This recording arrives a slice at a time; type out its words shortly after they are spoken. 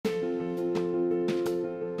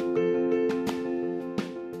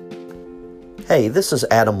Hey, this is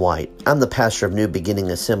Adam White. I'm the pastor of New Beginning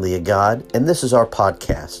Assembly of God, and this is our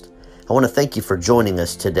podcast. I want to thank you for joining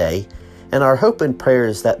us today, and our hope and prayer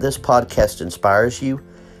is that this podcast inspires you,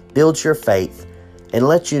 builds your faith, and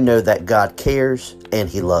lets you know that God cares and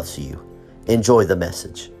He loves you. Enjoy the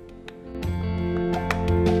message.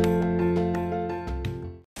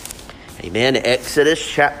 Amen. Exodus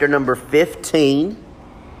chapter number 15,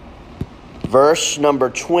 verse number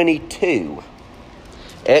 22.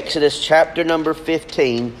 Exodus chapter number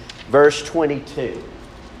 15, verse 22.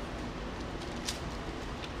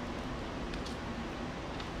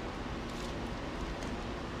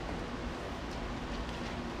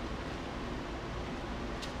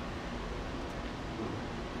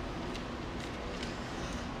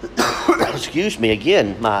 Excuse me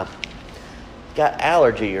again, my got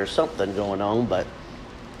allergy or something going on, but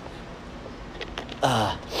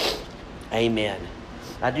amen.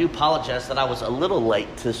 I do apologize that I was a little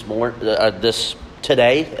late this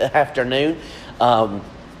afternoon.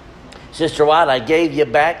 Sister White, I gave you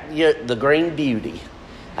back the Green Beauty.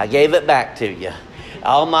 I gave it back to you.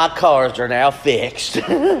 All my cars are now fixed.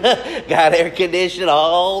 Got air conditioning,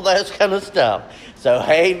 all that kind of stuff. So,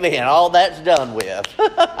 amen, all that's done with.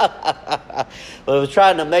 I was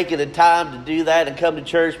trying to make it in time to do that and come to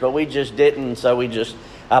church, but we just didn't, so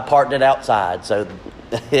I parked it outside, so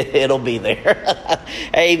it'll be there.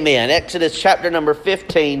 Amen. Exodus chapter number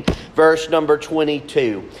 15, verse number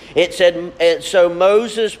 22. It said, so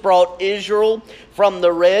Moses brought Israel from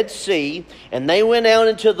the Red Sea, and they went out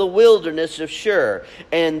into the wilderness of Shur.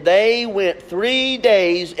 And they went 3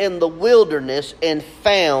 days in the wilderness and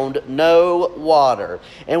found no water.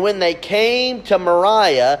 And when they came to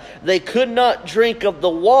Moriah, they could not drink of the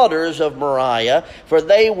waters of Moriah, for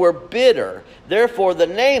they were bitter. Therefore the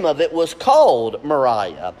name of it was called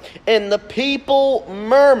Moriah. And the people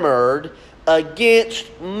murmured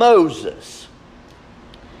against Moses.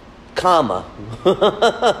 Comma.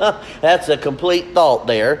 That's a complete thought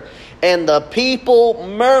there. And the people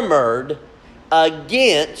murmured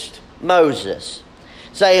against Moses,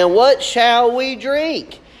 saying, what shall we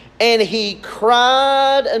drink? And he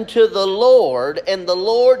cried unto the Lord, and the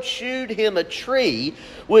Lord shewed him a tree,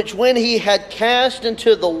 which when he had cast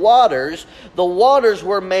into the waters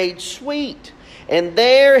were made sweet. And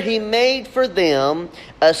there he made for them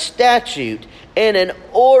a statute and an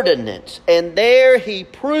ordinance. And there he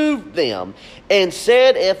proved them, and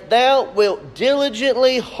said, if thou wilt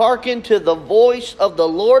diligently hearken to the voice of the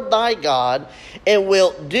Lord thy God, and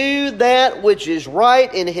wilt do that which is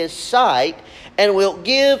right in his sight, and wilt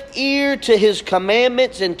give ear to his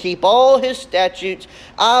commandments, and keep all his statutes,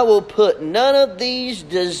 I will put none of these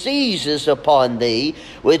diseases upon thee,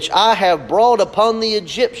 which I have brought upon the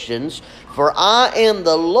Egyptians, for I am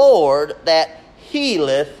the Lord that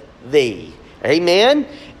healeth thee. Amen.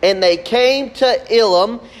 And they came to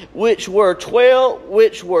Elim, which were 12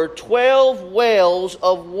 wells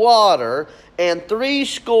of water, and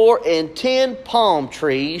 70 palm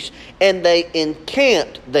trees, and they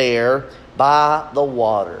encamped there by the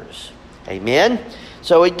waters. Amen.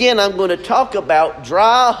 So again, I'm going to talk about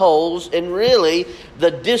dry holes and really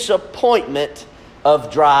the disappointment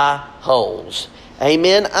of dry holes.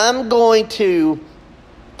 Amen. I'm going to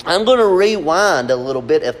rewind a little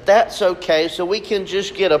bit, if that's okay, so we can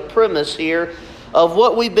just get a premise here of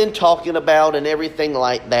what we've been talking about and everything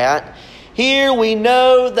like that. Here we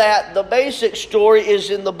know that the basic story is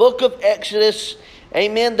in the book of Exodus.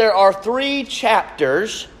 Amen. There are 3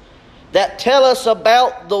 chapters that tell us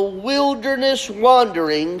about the wilderness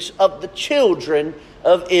wanderings of the children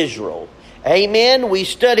of Israel. Amen. We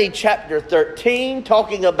studied chapter 13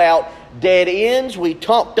 talking about dead ends. We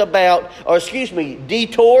talked about,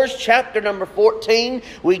 detours. Chapter number 14,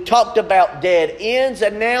 we talked about dead ends.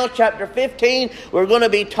 And now chapter 15, we're going to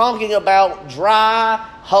be talking about dry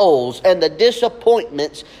holes and the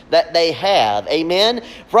disappointments that they have. Amen.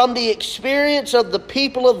 From the experience of the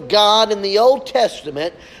people of God in the Old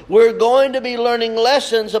Testament, we're going to be learning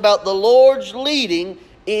lessons about the Lord's leading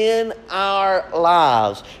in our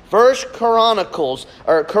lives.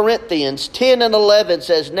 Corinthians 10 and 11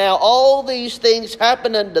 says, now all these things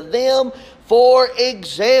happen unto them for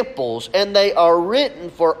examples, and they are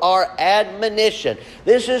written for our admonition.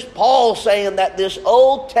 This is Paul saying that this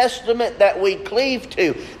Old Testament that we cleave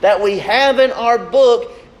to, that we have in our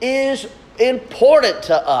book, is important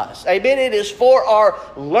to us. Amen. It is for our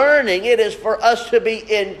learning. It is for us to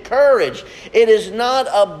be encouraged. It is not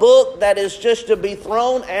a book that is just to be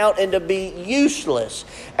thrown out and to be useless.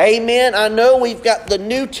 Amen. I know we've got the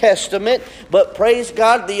New Testament, but praise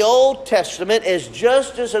God, the Old Testament is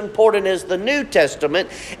just as important as the New Testament.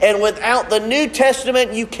 And without the New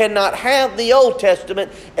Testament, you cannot have the Old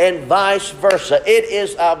Testament, and vice versa. It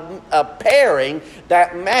is a pairing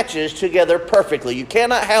that matches together perfectly. You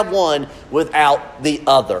cannot have one without the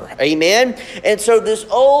other. Amen? And so this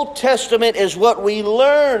Old Testament is what we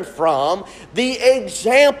learn from, the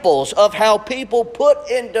examples of how people put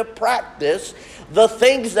into practice the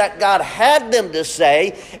things that God had them to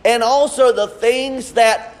say, and also the things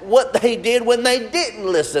that what they did when they didn't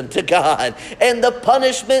listen to God, and the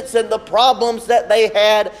punishments and the problems that they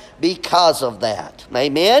had because of that.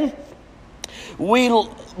 Amen?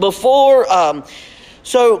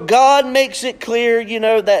 So God makes it clear,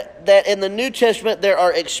 that in the New Testament there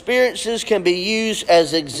are experiences can be used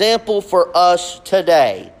as example for us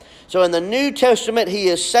today. So in the New Testament, He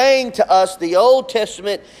is saying to us, the Old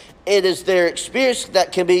Testament, it is their experience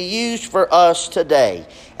that can be used for us today.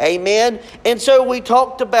 Amen. And so we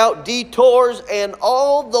talked about detours, and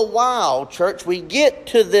all the while, church, we get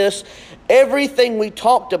to this. Everything we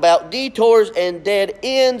talked about, detours and dead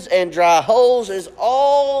ends and dry holes, is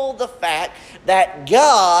all the fact that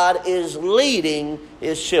God is leading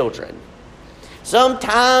His children.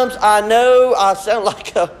 Sometimes I know I sound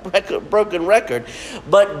like a broken record,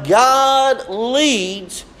 but God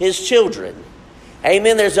leads His children.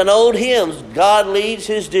 Amen. There's an old hymn, God leads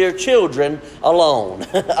His dear children along.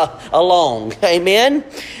 Amen.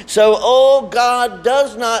 So, God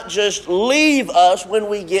does not just leave us when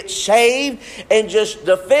we get saved and just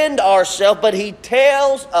defend ourselves, but He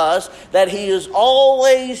tells us that He is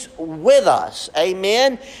always with us.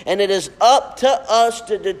 Amen. And it is up to us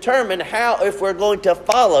to determine if we're going to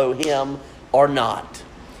follow Him or not.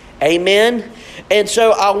 Amen. And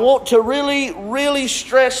so I want to really, really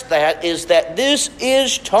stress that this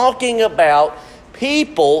is talking about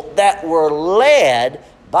people that were led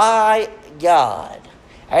by God.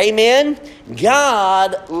 Amen.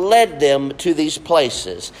 God led them to these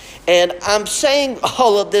places. And I'm saying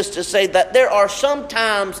all of this to say that there are some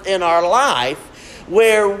times in our life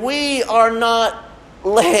where we are not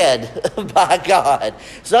led by God.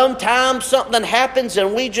 Sometimes something happens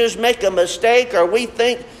and we just make a mistake, or we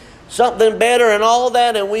think something better and all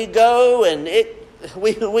that, and we go and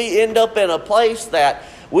we end up in a place that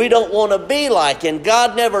we don't want to be like, and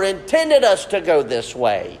God never intended us to go this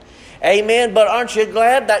way. Amen. But aren't you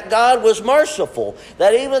glad that God was merciful?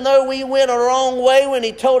 That even though we went a wrong way when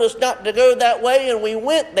He told us not to go that way, and we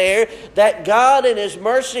went there, that God in His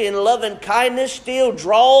mercy and loving kindness still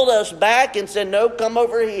drawed us back and said, no, come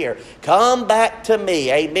over here. Come back to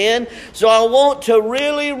me. Amen. So I want to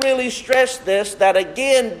really, really stress this, that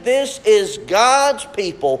again, this is God's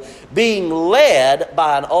people being led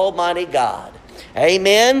by an almighty God.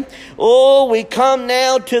 Amen. We come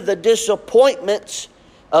now to the disappointments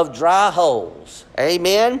of dry holes.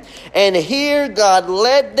 Amen. And here God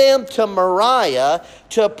led them to Moriah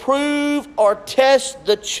to prove or test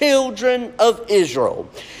the children of Israel.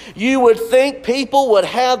 You would think people would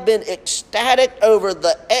have been ecstatic over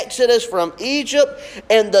the exodus from Egypt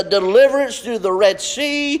and the deliverance through the Red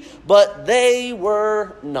Sea, but they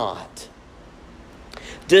were not.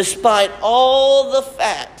 Despite all the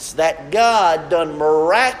facts that God done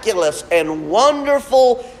miraculous and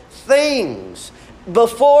wonderful things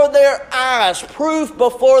before their eyes, proof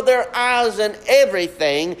before their eyes and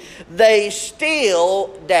everything, they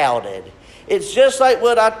still doubted. It's just like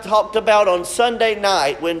what I talked about on Sunday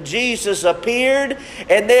night when Jesus appeared,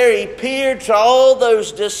 and there He appeared to all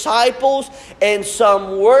those disciples, and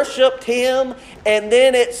some worshiped Him, and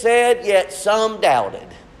then it said, yet some doubted.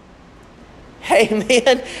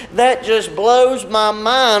 Amen. That just blows my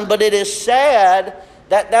mind, but it is sad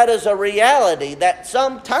that is a reality, that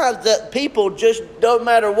sometimes that people just, don't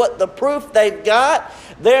matter what the proof they've got,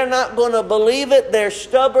 they're not going to believe it. They're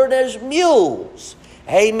stubborn as mules.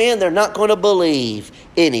 Amen. They're not going to believe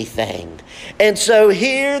anything. And so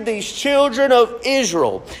here, these children of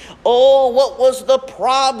Israel, what was the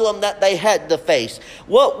problem that they had to face?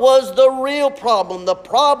 What was the real problem? The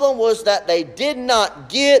problem was that they did not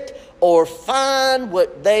get or find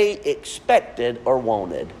what they expected or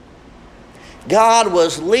wanted. God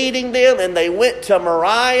was leading them, and they went to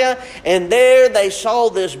Moriah, and there they saw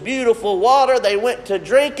this beautiful water. They went to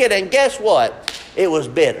drink it, and guess what? It was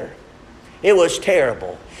bitter. It was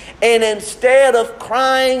terrible. And instead of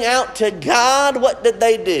crying out to God, what did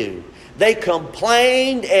they do? They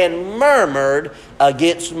complained and murmured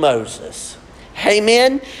against Moses.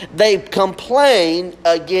 Amen. They complained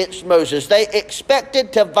against Moses. They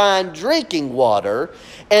expected to find drinking water,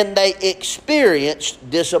 and they experienced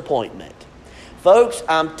disappointment. Folks,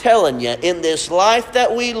 I'm telling you, in this life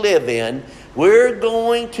that we live in, we're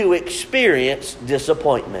going to experience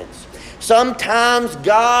disappointments. Sometimes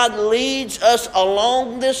God leads us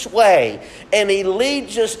along this way, and He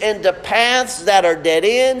leads us into paths that are dead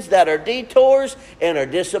ends, that are detours, and are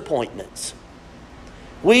disappointments.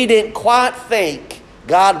 We didn't quite think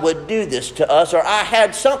God would do this to us, or I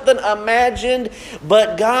had something imagined,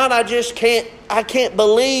 but God, I can't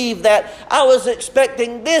believe that I was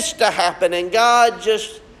expecting this to happen, and God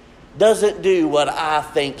just doesn't do what I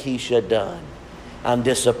think He should have done. I'm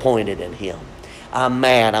disappointed in Him. I'm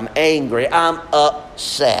mad, I'm angry, I'm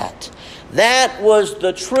upset. That was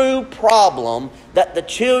the true problem that the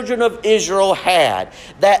children of Israel had,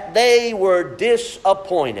 that they were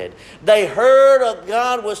disappointed. They heard of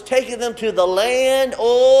God was taking them to the land,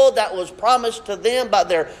 that was promised to them by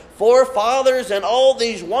their forefathers and all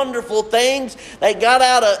these wonderful things. They got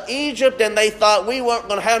out of Egypt and they thought we weren't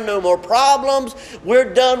going to have no more problems.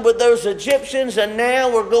 We're done with those Egyptians, and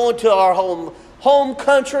now we're going to our home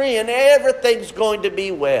country, and everything's going to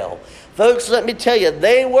be well. Folks, let me tell you,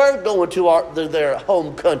 they were going to their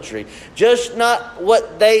home country, just not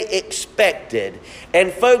what they expected.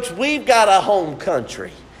 And folks, we've got a home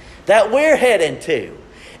country that we're heading to.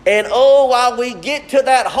 And while we get to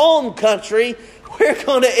that home country, we're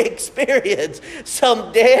going to experience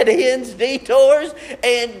some dead ends, detours,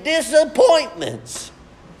 and disappointments.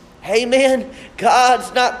 Amen.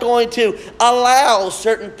 God's not going to allow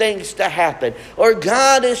certain things to happen. Or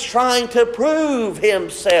God is trying to prove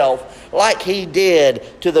Himself like He did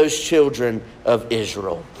to those children of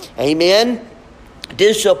Israel. Amen.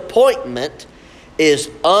 Disappointment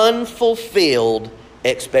is unfulfilled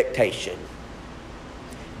expectation.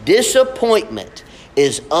 Disappointment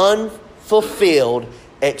is unfulfilled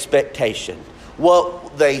expectation.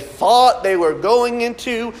 What they thought they were going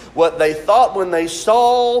into, what they thought when they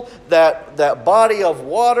saw that body of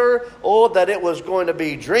water, that it was going to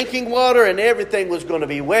be drinking water and everything was going to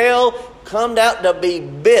be well, come out to be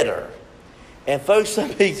bitter. And folks,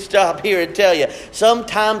 let me stop here and tell you,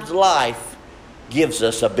 sometimes life gives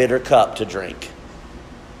us a bitter cup to drink.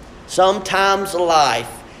 Sometimes life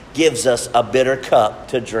gives us a bitter cup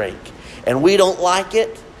to drink. And we don't like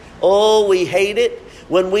it. We hate it.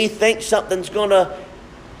 When we think something's going to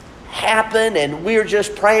happen and we're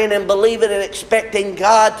just praying and believing and expecting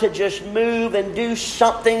God to just move and do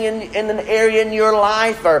something in an area in your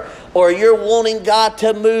life, or you're wanting God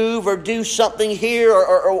to move or do something here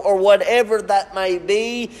or whatever that may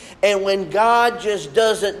be, and when God just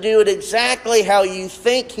doesn't do it exactly how you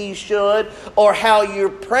think He should or how you're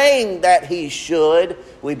praying that He should,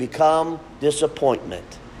 we become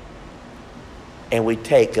disappointment. And we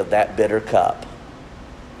take of that bitter cup.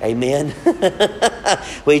 Amen.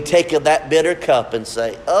 We take of that bitter cup and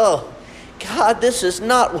say, oh, God, this is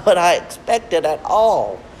not what I expected at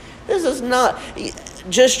all. This is not.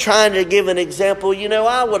 Just trying to give an example,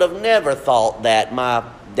 I would have never thought that my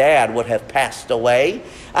dad would have passed away.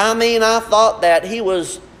 I thought that he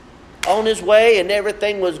was on his way and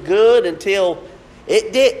everything was good until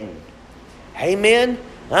it didn't. Amen.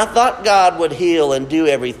 I thought God would heal and do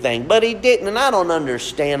everything, but He didn't, and I don't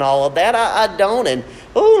understand all of that. I don't, and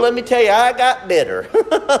let me tell you, I got bitter.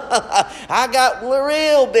 I got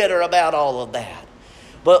real bitter about all of that.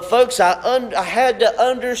 But folks, I had to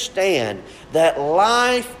understand that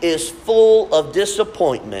life is full of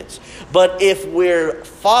disappointments. But if we're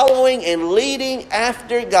following and leading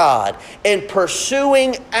after God and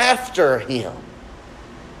pursuing after Him,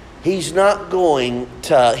 He's going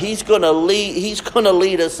to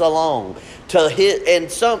lead us along to His.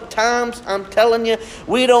 And sometimes, I'm telling you,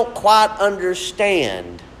 we don't quite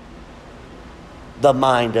understand the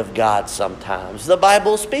mind of God sometimes. The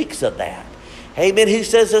Bible speaks of that. Amen. He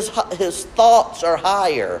says His thoughts are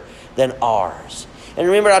higher than ours. And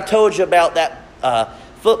remember, I told you about that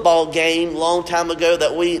football game a long time ago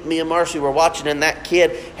that me and Marcy were watching, and that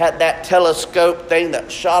kid had that telescope thing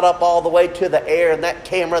that shot up all the way to the air, and that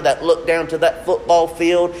camera that looked down to that football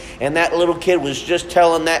field, and that little kid was just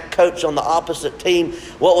telling that coach on the opposite team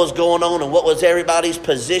what was going on and what was everybody's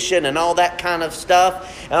position and all that kind of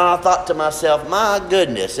stuff. And I thought to myself, my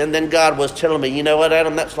goodness. And then God was telling me, you know what,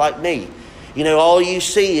 Adam, that's like me. All you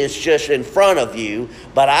see is just in front of you,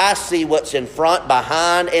 but I see what's in front,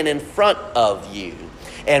 behind, and in front of you.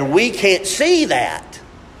 And we can't see that.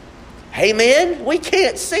 Amen? We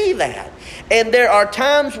can't see that. And there are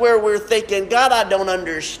times where we're thinking, God, I don't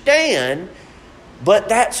understand, but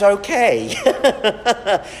that's okay.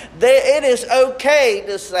 It is okay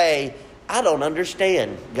to say, I don't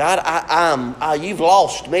understand. God, you've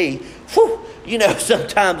lost me. Whew. You know,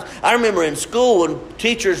 sometimes I remember in school when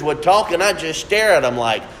teachers would talk and I'd just stare at them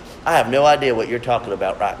like, I have no idea what you're talking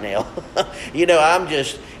about right now. You know,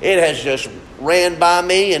 it has just ran by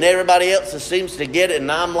me and everybody else seems to get it.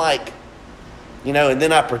 And I'm like, you know, and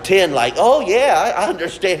then I pretend like, oh yeah, I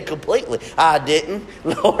understand completely. I didn't.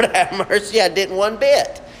 Lord have mercy, I didn't one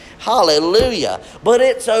bit. Hallelujah. But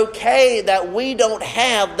it's okay that we don't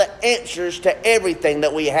have the answers to everything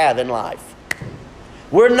that we have in life.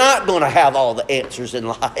 We're not going to have all the answers in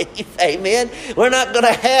life. Amen. We're not going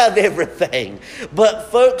to have everything.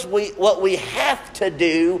 But folks, what we have to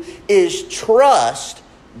do is trust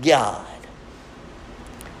God.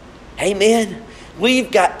 Amen.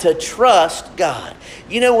 We've got to trust God.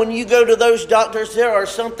 You know, when you go to those doctors, there are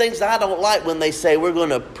some things I don't like when they say we're going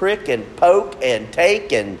to prick and poke and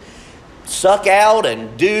take and suck out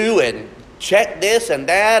and do and check this and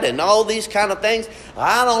that and all these kind of things.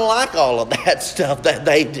 I don't like all of that stuff that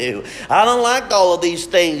they do. I don't like all of these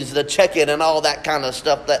things, the checking and all that kind of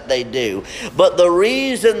stuff that they do. But the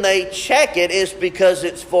reason they check it is because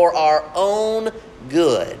it's for our own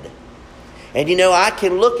good. And you know, I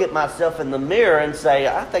can look at myself in the mirror and say,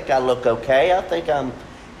 I think I look okay. I think I'm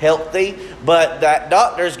healthy. But that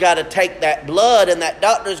doctor's got to take that blood and that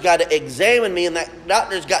doctor's got to examine me and that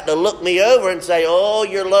doctor's got to look me over and say, oh,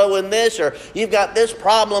 you're low in this or you've got this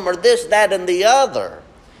problem or this, that, and the other.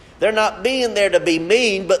 They're not being there to be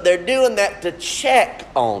mean, but they're doing that to check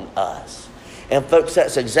on us. And folks,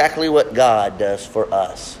 that's exactly what God does for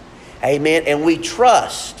us. Amen. And we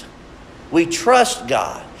trust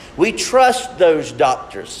God. We trust those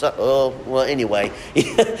doctors. Anyway,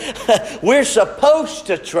 we're supposed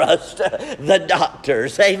to trust the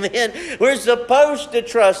doctors. Amen. We're supposed to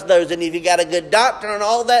trust those. And if you got a good doctor and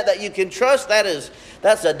all that you can trust,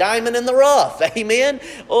 that's a diamond in the rough. Amen.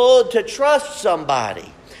 Oh, to trust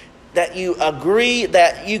somebody that you agree,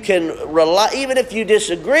 that you can rely, even if you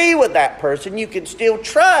disagree with that person, you can still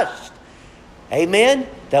trust. Amen.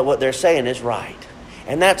 That what they're saying is right.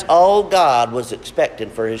 And that's all God was expecting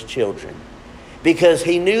for His children. Because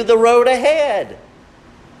He knew the road ahead.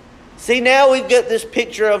 See, now we've got this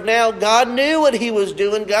picture of now God knew what He was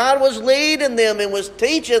doing. God was leading them and was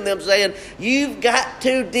teaching them, saying, you've got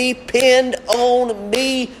to depend on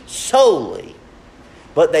me solely.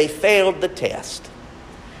 But they failed the test.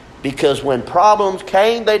 Because when problems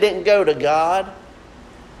came, they didn't go to God.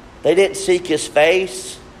 They didn't seek His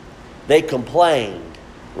face. They complained,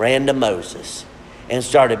 ran to Moses, and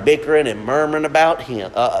started bickering and murmuring about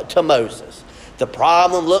him to Moses. The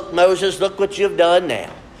problem, look, Moses, look what you've done now.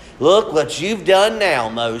 Look what you've done now,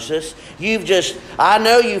 Moses. I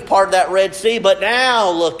know you've parted that Red Sea, but now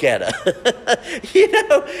look at us.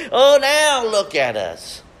 Now look at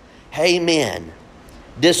us. Amen.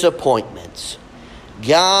 Disappointments.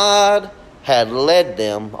 God had led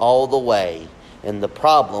them all the way, and the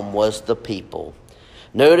problem was the people.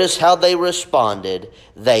 Notice how they responded.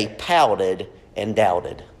 They pouted and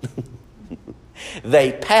doubted.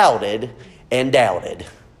 They pouted and doubted.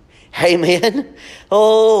 Amen.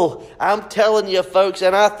 Oh, I'm telling you, folks,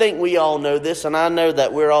 and I think we all know this, and I know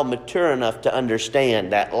that we're all mature enough to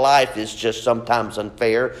understand that life is just sometimes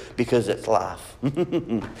unfair because it's life.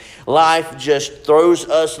 Life just throws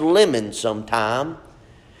us lemons sometime,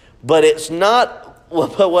 but it's not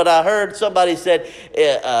what I heard somebody said,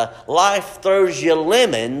 life throws you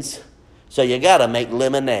lemons, so you got to make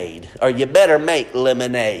lemonade, or you better make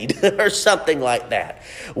lemonade, or something like that.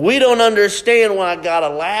 We don't understand why God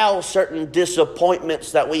allows certain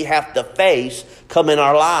disappointments that we have to face come in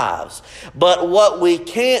our lives. But what we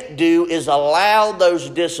can't do is allow those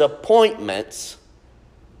disappointments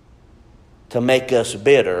to make us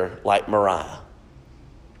bitter like Mariah.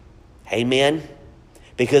 Amen?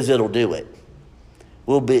 Because it'll do it.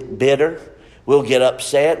 We'll be bitter. We'll get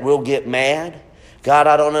upset. We'll get mad. God,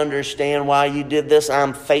 I don't understand why you did this.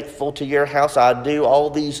 I'm faithful to your house. I do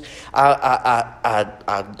all these.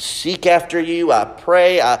 I seek after you. I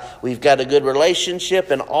pray. We've got a good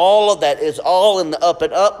relationship, and all of that is all in the up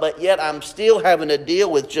and up, but yet I'm still having to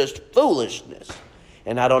deal with just foolishness.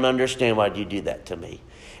 And I don't understand why you do that to me.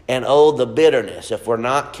 And oh, the bitterness. If we're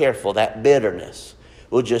not careful, that bitterness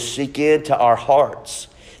will just seek into our hearts.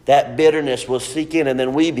 That bitterness will seek in, and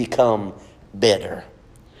then we become bitter.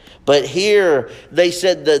 But here they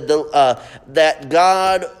said that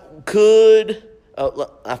God could.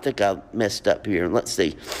 I think I messed up here. Let's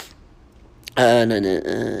see.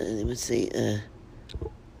 Let's see.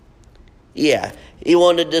 Yeah, he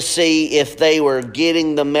wanted to see if they were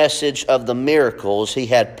getting the message of the miracles he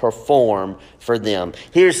had performed for them.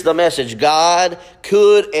 Here's the message. God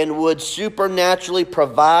could and would supernaturally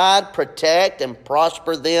provide, protect, and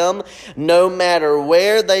prosper them no matter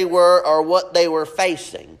where they were or what they were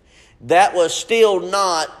facing. That was still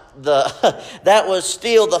not that was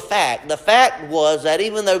still the fact. The fact was that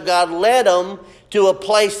even though God led them to a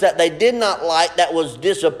place that they did not like, that was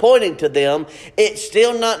disappointing to them, it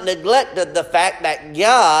still not neglected the fact that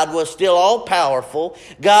God was still all-powerful.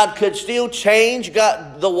 God could still change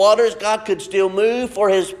the waters. God could still move for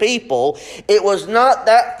his people. It was not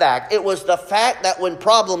that fact. It was the fact that when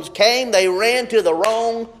problems came, they ran to the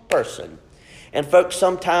wrong person. And folks,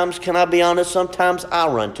 sometimes, can I be honest, sometimes I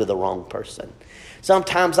run to the wrong person.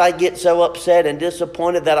 Sometimes I get so upset and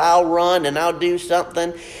disappointed that I'll run and I'll do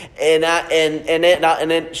something and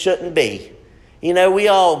it shouldn't be. You know, we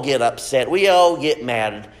all get upset. We all get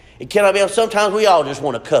mad. Can I be honest? Sometimes we all just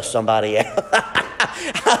want to cuss somebody out.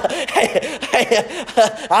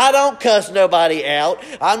 I don't cuss nobody out.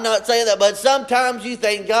 I'm not saying that, but sometimes you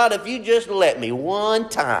think, God, if you just let me one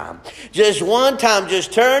time, just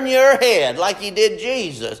turn your head like you did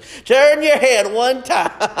Jesus. Turn your head one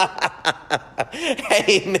time.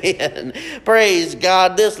 Amen. Praise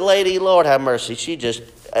God. This lady, Lord have mercy, she just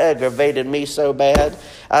aggravated me so bad.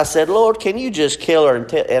 I said, Lord, can you just kill her?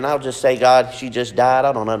 And I'll just say, God, she just died.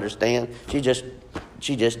 I don't understand. She just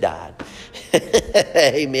died.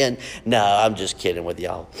 Amen. No, I'm just kidding with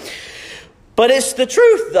y'all. But it's the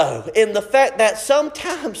truth, though, in the fact that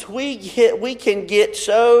sometimes we can get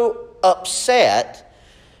so upset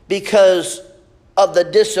because of the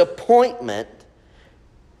disappointment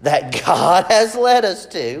that God has led us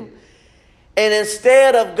to. And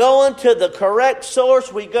instead of going to the correct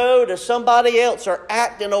source, we go to somebody else or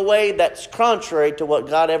act in a way that's contrary to what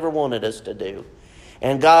God ever wanted us to do.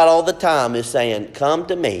 And God all the time is saying, come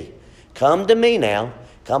to me. Come to me now.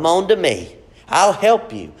 Come on to me. I'll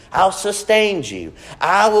help you. I'll sustain you.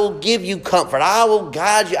 I will give you comfort. I will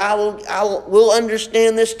guide you. We'll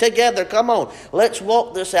understand this together. Come on. Let's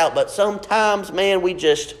walk this out. But sometimes, man,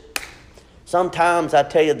 sometimes I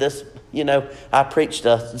tell you this, you know, I preached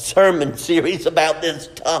a sermon series about this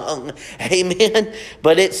tongue. Amen.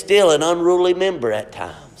 But it's still an unruly member at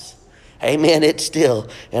times. Amen. It's still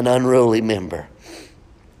an unruly member.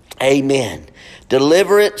 Amen.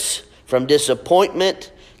 Deliverance from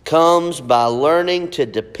disappointment comes by learning to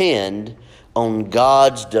depend on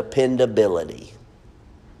God's dependability.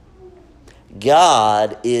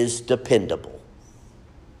 God is dependable.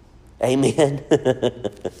 Amen.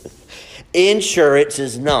 Insurance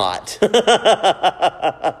is not.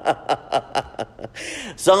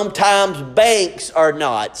 Sometimes banks are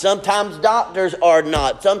not. Sometimes doctors are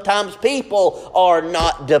not. Sometimes people are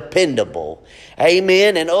not dependable.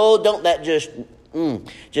 Amen. And don't that just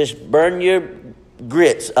burn your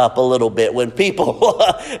grits up a little bit when people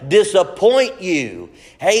disappoint you.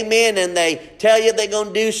 Amen. And they tell you they're going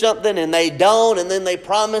to do something and they don't. And then they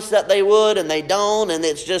promise that they would and they don't. And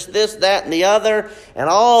it's just this, that, and the other. And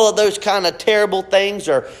all of those kind of terrible things.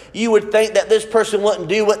 Or you would think that this person wouldn't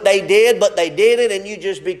do what they did, but they did it. And you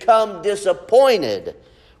just become disappointed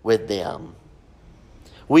with them.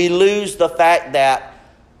 We lose the fact that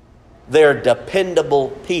they're dependable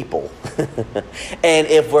people. And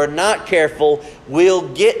if we're not careful, we'll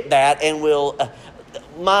get that and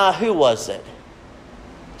who was it?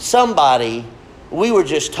 Somebody, we were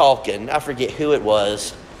just talking, I forget who it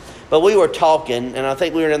was, but we were talking, and I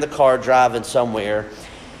think we were in the car driving somewhere,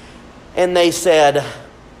 and they said,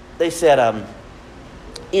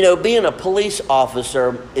 you know, being a police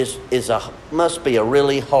officer must be a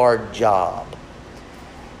really hard job.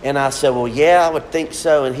 And I said, well, yeah, I would think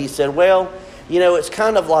so. And he said, well, you know, it's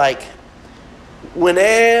kind of like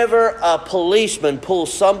whenever a policeman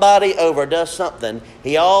pulls somebody over, does something,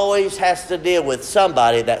 he always has to deal with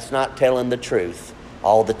somebody that's not telling the truth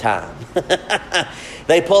all the time.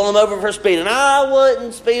 They pull him over for speeding. I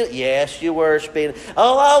wasn't speeding. Yes, you were speeding.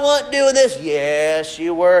 Oh, I wasn't doing this. Yes,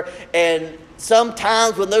 you were. And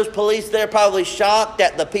sometimes when those police, they're probably shocked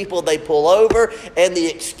at the people they pull over and the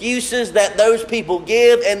excuses that those people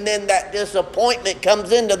give, and then that disappointment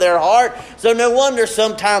comes into their heart. So no wonder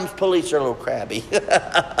sometimes police are a little crabby,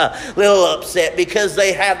 a little upset because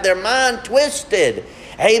they have their mind twisted.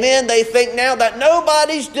 Amen. They think now that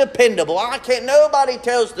nobody's dependable. Nobody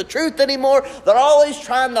tells the truth anymore. They're always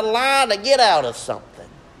trying to lie to get out of something.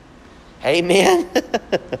 Amen.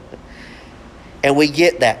 And we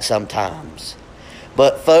get that sometimes.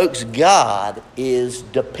 But folks, God is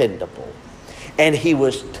dependable. And he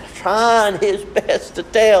was trying his best to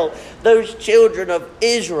tell those children of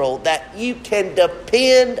Israel that that you can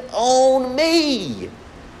depend on me.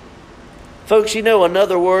 Folks, you know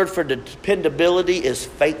another word for dependability is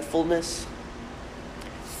faithfulness.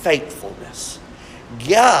 Faithfulness.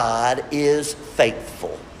 God is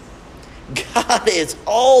faithful. God is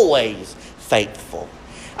always faithful.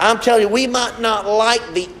 I'm telling you, we might not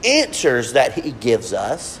like the answers that He gives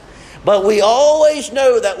us, but we always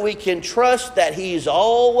know that we can trust that He's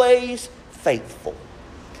always faithful.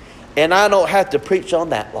 And I don't have to preach on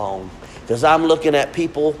that long, because I'm looking at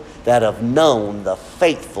people that have known the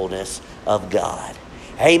faithfulness of God.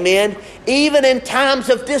 Amen. Even in times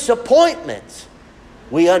of disappointments,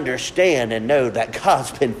 we understand and know that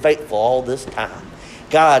God's been faithful all this time.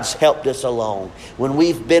 God's helped us along. When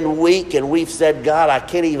we've been weak and we've said, God, I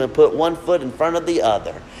can't even put one foot in front of the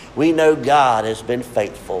other, we know God has been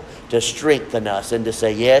faithful to strengthen us and to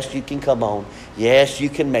say, yes, you can come on. Yes, you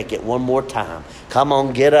can make it one more time. Come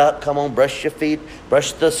on, get up. Come on, brush your feet.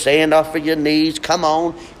 Brush the sand off of your knees. Come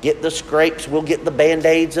on, get the scrapes. We'll get the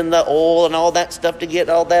Band-Aids and the oil and all that stuff to get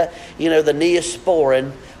all that, the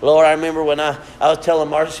Neosporin. Lord, I remember when I was telling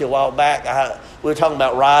Marcy a while back, we were talking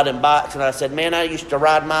about riding bikes, and I said, man, I used to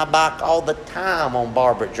ride my bike all the time on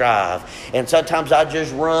Barber Drive. And sometimes I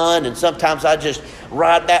just run, and sometimes I just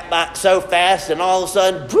ride that bike so fast, and all of a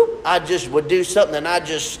sudden, whoop, I just would do something, and I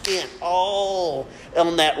just stint all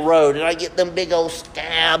on that road, and I get them big old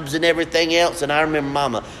scabs and everything else. And I remember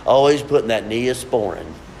Mama always putting that Neosporin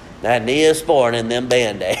and them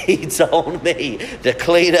Band-Aids on me to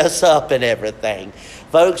clean us up and everything.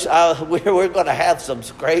 Folks, we're going to have some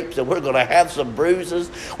scrapes, and we're going to have some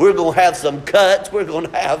bruises. We're going to have some cuts. We're going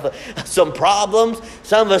to have some problems.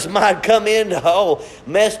 Some of us might come in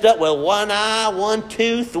messed up with one eye, one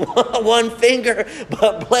tooth, one finger.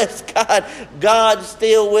 But bless God, God's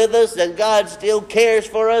still with us, and God still cares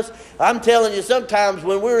for us. I'm telling you, sometimes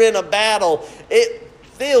when we're in a battle, it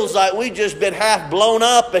feels like we just been half blown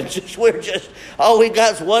up, and all we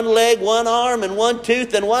got is one leg, one arm, and one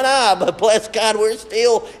tooth and one eye. But bless God, we're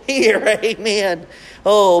still here. Amen.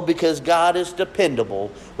 Because God is dependable,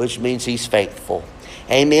 which means He's faithful.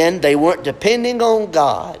 Amen. They weren't depending on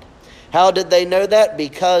God. How did they know that?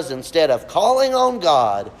 Because instead of calling on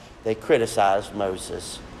God, they criticized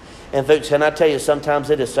Moses. And folks, can I tell you,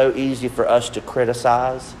 sometimes it is so easy for us to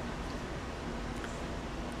criticize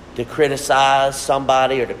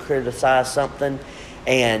somebody or to criticize something,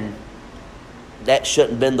 and that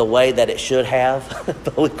shouldn't have been the way that it should have.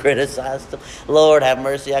 But we criticized them. Lord have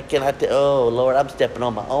mercy. Lord, I'm stepping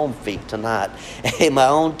on my own feet tonight, my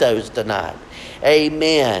own toes tonight.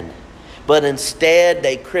 Amen. But instead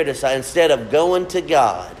they criticized. Instead of going to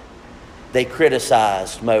God, they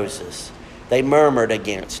criticized Moses. They murmured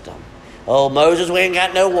against him. Oh, Moses, we ain't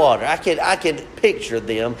got no water. I can picture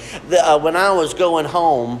them. When I was going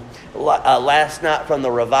home last night from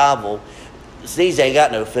the revival, these ain't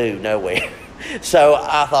got no food nowhere. So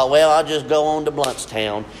I thought, well, I'll just go on to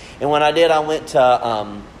Bluntstown. And when I did, I went to,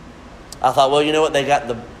 I thought, well, you know what? They got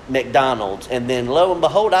the McDonald's. And then lo and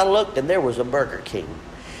behold, I looked and there was a Burger King.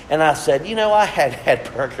 And I said, I had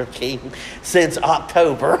had Burger King since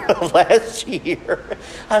October of last year.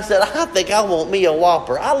 I said, I think I want me a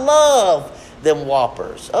Whopper. I love them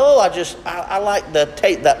Whoppers. I like that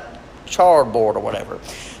chardboard or whatever.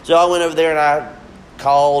 So I went over there and I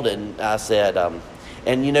called and I said,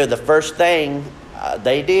 the first thing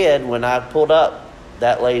they did when I pulled up,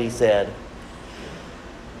 that lady said,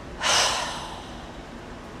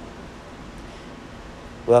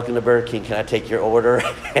 welcome to Burger King. Can I take your order?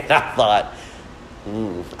 And I thought,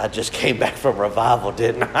 I just came back from revival,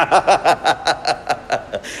 didn't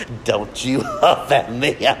I? Don't you huff at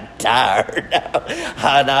me. I'm tired.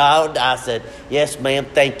 I said, yes, ma'am,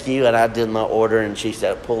 thank you. And I did my order, and she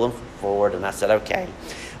said, pull them forward. And I said, okay.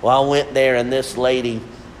 Well, I went there, and there was a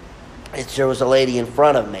lady in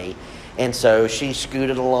front of me. And so she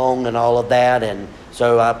scooted along and all of that, and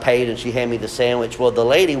so I paid, and she handed me the sandwich. Well, the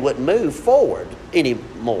lady wouldn't move forward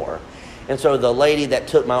anymore. And so the lady that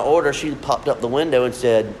took my order, she popped up the window and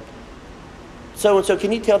said, so-and-so,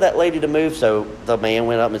 can you tell that lady to move? So the man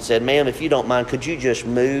went up and said, ma'am, if you don't mind, could you just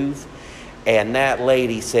move? And that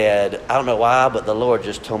lady said, I don't know why, but the Lord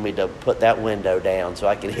just told me to put that window down so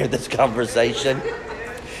I could hear this conversation.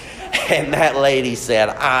 And that lady said,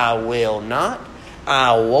 I will not.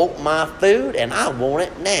 I want my food, and I want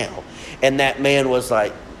it now. And that man was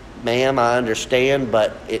like, ma'am, I understand,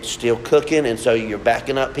 but it's still cooking, and so you're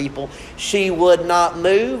backing up people. She would not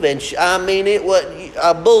move, and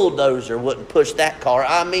a bulldozer wouldn't push that car.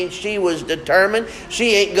 She was determined.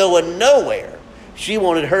 She ain't going nowhere. She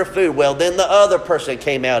wanted her food. Well, then the other person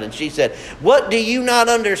came out and she said, what do you not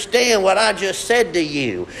understand what I just said to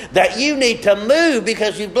you? That you need to move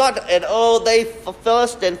because you blocked. And they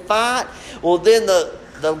fussed and fight. Well, then the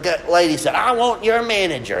lady said, I want your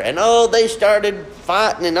manager. And they started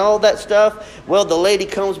fighting and all that stuff. Well, the lady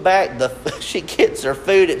comes back. She gets her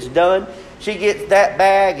food. It's done. She gets that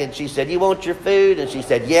bag and she said, you want your food? And she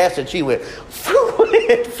said, yes. And she went,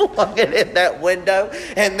 and flung it in that window.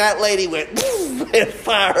 And that lady went, and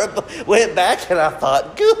fire went back. And I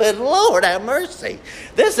thought, good Lord, have mercy.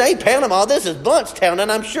 This ain't Panama. This is Bluntstown.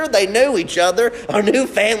 And I'm sure they knew each other, our new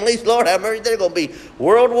families. Lord have mercy. They're going to be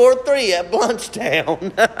World War III at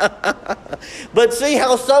Bluntstown. But see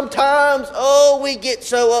how sometimes, we get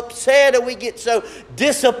so upset and we get so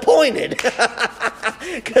disappointed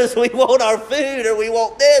because we want our food or we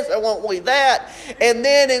want this or want we that. And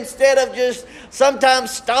then instead of just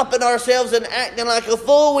sometimes stopping ourselves and acting like a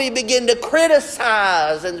fool, we begin to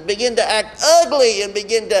criticize and begin to act ugly and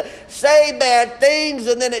begin to say bad things.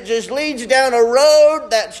 And then it just leads down a road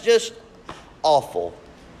that's just awful.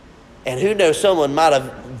 And who knows, someone might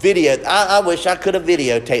have videoed. I wish I could have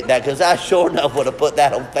videotaped that because I sure enough would have put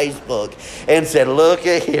that on Facebook and said, look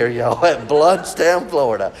at here, y'all, at Bluntstown,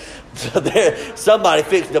 Florida. So there, somebody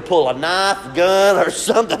fixed to pull a knife, gun, or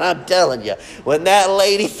something, I'm telling you. When that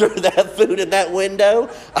lady threw that food in that window,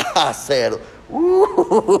 I said,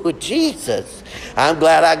 ooh, Jesus. I'm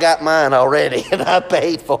glad I got mine already and I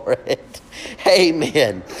paid for it.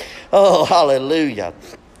 Amen. Oh, hallelujah.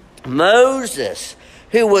 Moses,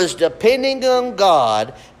 who was depending on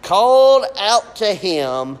God, called out to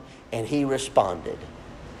him and he responded.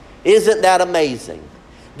 Isn't that amazing?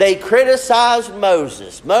 They criticized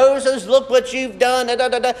Moses. Moses, look what you've done.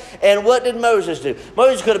 And what did Moses do?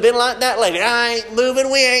 Moses could have been like that lady. I ain't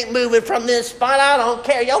moving. We ain't moving from this spot. I don't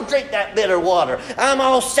care. Y'all drink that bitter water. I'm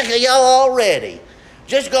all sick of y'all already.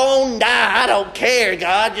 Just go on and die. I don't care,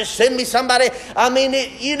 God. Just send me somebody. I mean,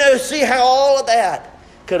 see how all of that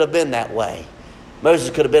could have been that way. Moses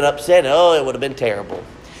could have been upset. It would have been terrible.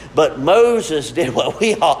 But Moses did what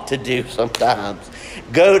we ought to do sometimes.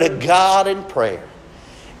 Go to God in prayer.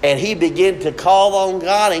 And he began to call on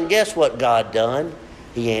God. And guess what God done?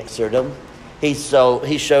 He answered him. He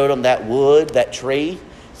showed him that wood, that tree. He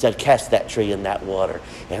said, cast that tree in that water.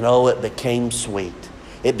 And it became sweet.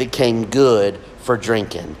 It became good for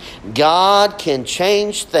drinking. God can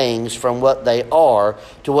change things from what they are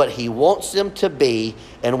to what he wants them to be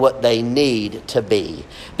and what they need to be.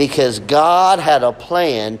 Because God had a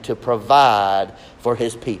plan to provide for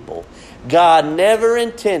his people. God never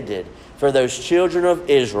intended for those children of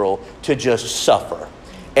Israel to just suffer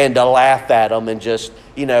and to laugh at them and just,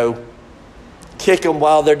 kick them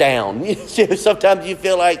while they're down. Sometimes you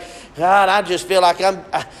feel like, God, I just feel like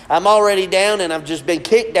I'm already down and I've just been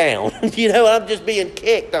kicked down. I'm just being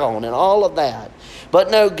kicked on and all of that.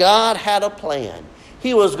 But no, God had a plan.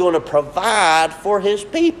 He was going to provide for his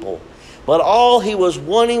people. But all he was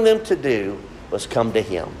wanting them to do was come to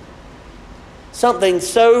him. Something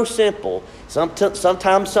so simple,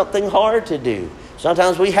 sometimes something hard to do.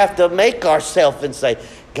 Sometimes we have to make ourselves and say,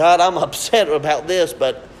 God, I'm upset about this,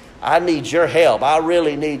 but I need your help. I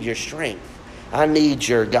really need your strength. I need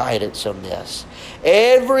your guidance on this.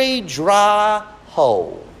 Every dry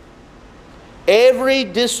hole, every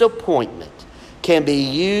disappointment can be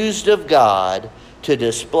used of God to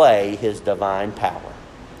display his divine power.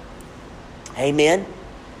 Amen.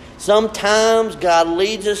 Sometimes God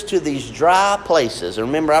leads us to these dry places.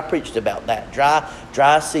 Remember, I preached about that.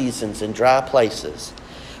 Dry seasons and dry places.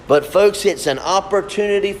 But folks, it's an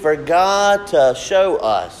opportunity for God to show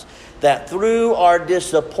us that through our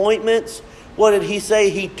disappointments, what did he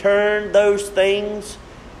say? He turned those things,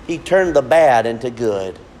 he turned the bad into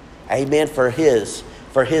good. Amen. For his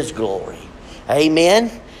glory.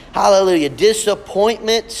 Amen. Hallelujah.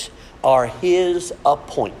 Disappointments are his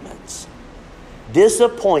appointments.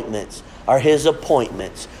 Disappointments are his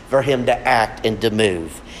appointments for him to act and to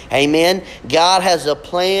move. Amen. God has a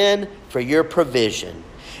plan for your provision.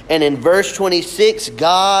 And in verse 26,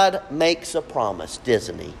 God makes a promise,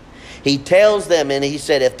 doesn't he? He tells them, and he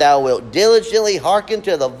said, if thou wilt diligently hearken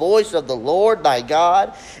to the voice of the Lord thy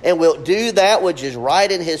God, and wilt do that which is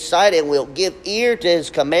right in his sight, and wilt give ear to his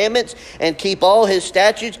commandments, and keep all his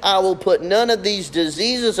statutes, I will put none of these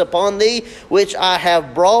diseases upon thee, which I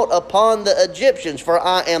have brought upon the Egyptians. For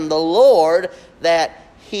I am the Lord that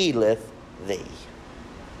healeth thee.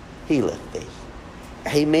 Healeth thee.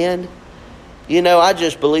 Amen. I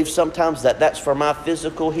just believe sometimes that's for my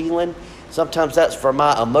physical healing. Sometimes that's for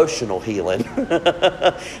my emotional healing.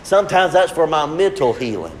 Sometimes that's for my mental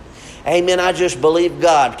healing. Amen. I just believe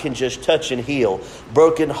God can just touch and heal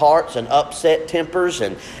broken hearts and upset tempers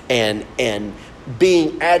and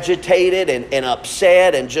being agitated and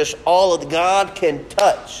upset, and just all of God can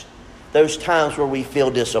touch those times where we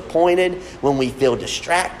feel disappointed, when we feel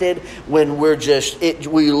distracted, when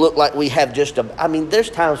we look like we have there's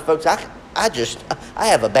times, folks, I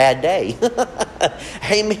have a bad day.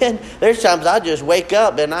 Amen. There's times I just wake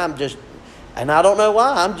up and I don't know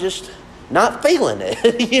why, I'm just not feeling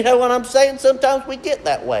it. You know what I'm saying? Sometimes we get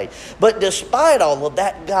that way. But despite all of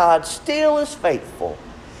that, God still is faithful.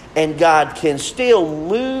 And God can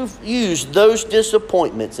still use those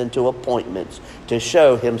disappointments into appointments to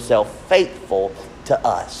show Himself faithful to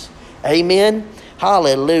us. Amen?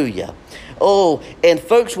 Hallelujah. Oh, and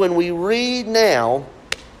folks, when we read now,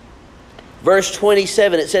 verse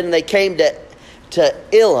 27, it said, and they came to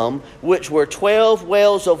Elim, which were 12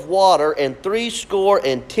 wells of water and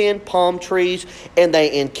 70 palm trees, and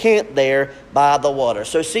they encamped there by the water.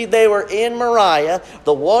 So see, they were in Moriah.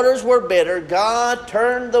 The waters were bitter. God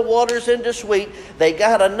turned the waters into sweet. They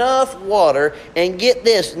got enough water. And get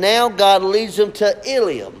this, now God leads them to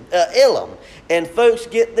Elim. And folks,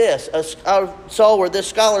 get this. I saw where this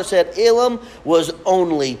scholar said Elim was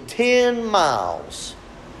only 10 miles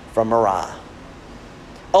from Moriah.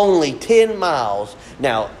 Only 10 miles.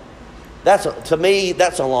 Now, to me,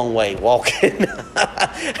 that's a long way walking.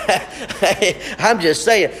 I'm just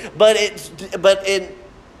saying. But in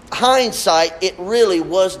hindsight, it really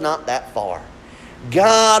was not that far.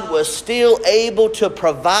 God was still able to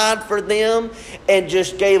provide for them and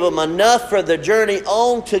just gave them enough for the journey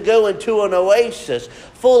on to go into an oasis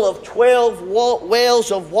full of 12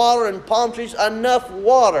 wells of water and palm trees, enough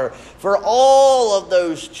water for all of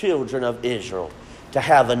those children of Israel to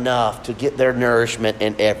have enough to get their nourishment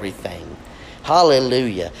and everything.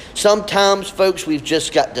 Hallelujah. Sometimes, folks, we've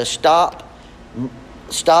just got to stop,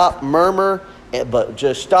 murmur, but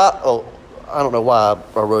just stop. Oh, I don't know why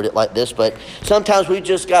I wrote it like this, but sometimes we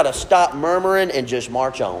just got to stop murmuring and just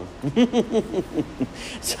march on.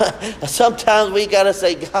 Sometimes we got to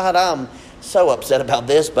say, God, I'm so upset about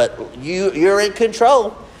this, but you're in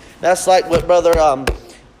control. That's like what Brother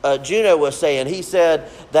Juno was saying. He said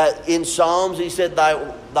that in Psalms, he said,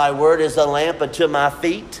 thy word is a lamp unto my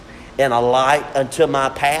feet and a light unto my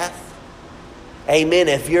path. Amen.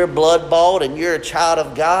 If you're blood-bought and you're a child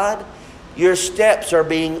of God, your steps are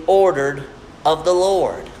being ordered of the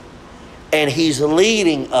Lord. And He's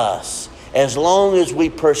leading us as long as we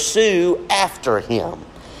pursue after Him.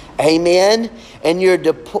 Amen. And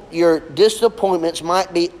your disappointments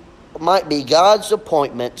might be God's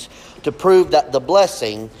appointments to prove that the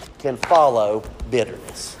blessing can follow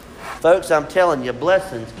bitterness. Folks, I'm telling you,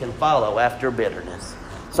 blessings can follow after bitterness.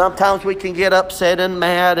 Sometimes we can get upset and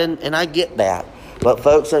mad, and I get that. But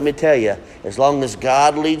folks, let me tell you, as long as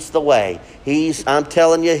God leads the way, I'm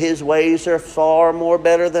telling you, His ways are far more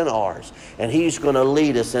better than ours. And He's going to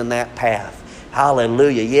lead us in that path.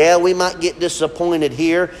 Hallelujah. Yeah, we might get disappointed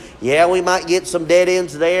here. Yeah, we might get some dead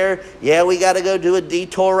ends there. Yeah, we got to go do a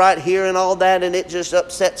detour right here and all that, and it just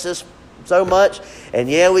upsets us so much. And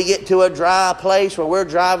yeah, we get to a dry place where we're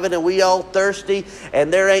driving and we all thirsty,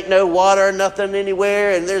 and there ain't no water, nothing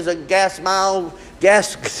anywhere, and there's a gas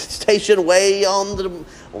station way on the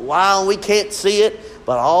while, and we can't see it.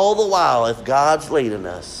 But all the while, if God's leading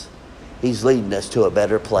us, He's leading us to a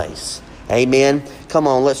better place. Amen. Come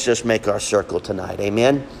on, let's just make our circle tonight.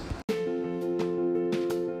 Amen.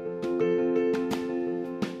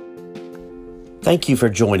 Thank you for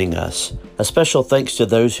joining us. A special thanks to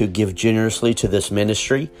those who give generously to this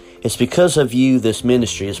ministry. It's because of you this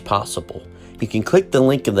ministry is possible. You can click the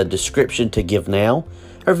link in the description to give now,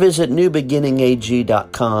 or visit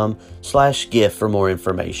newbeginningag.com/gift for more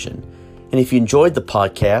information. And if you enjoyed the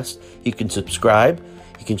podcast, you can subscribe,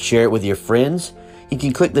 you can share it with your friends, you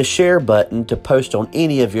can click the share button to post on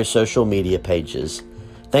any of your social media pages.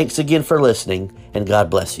 Thanks again for listening, and God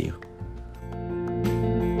bless you.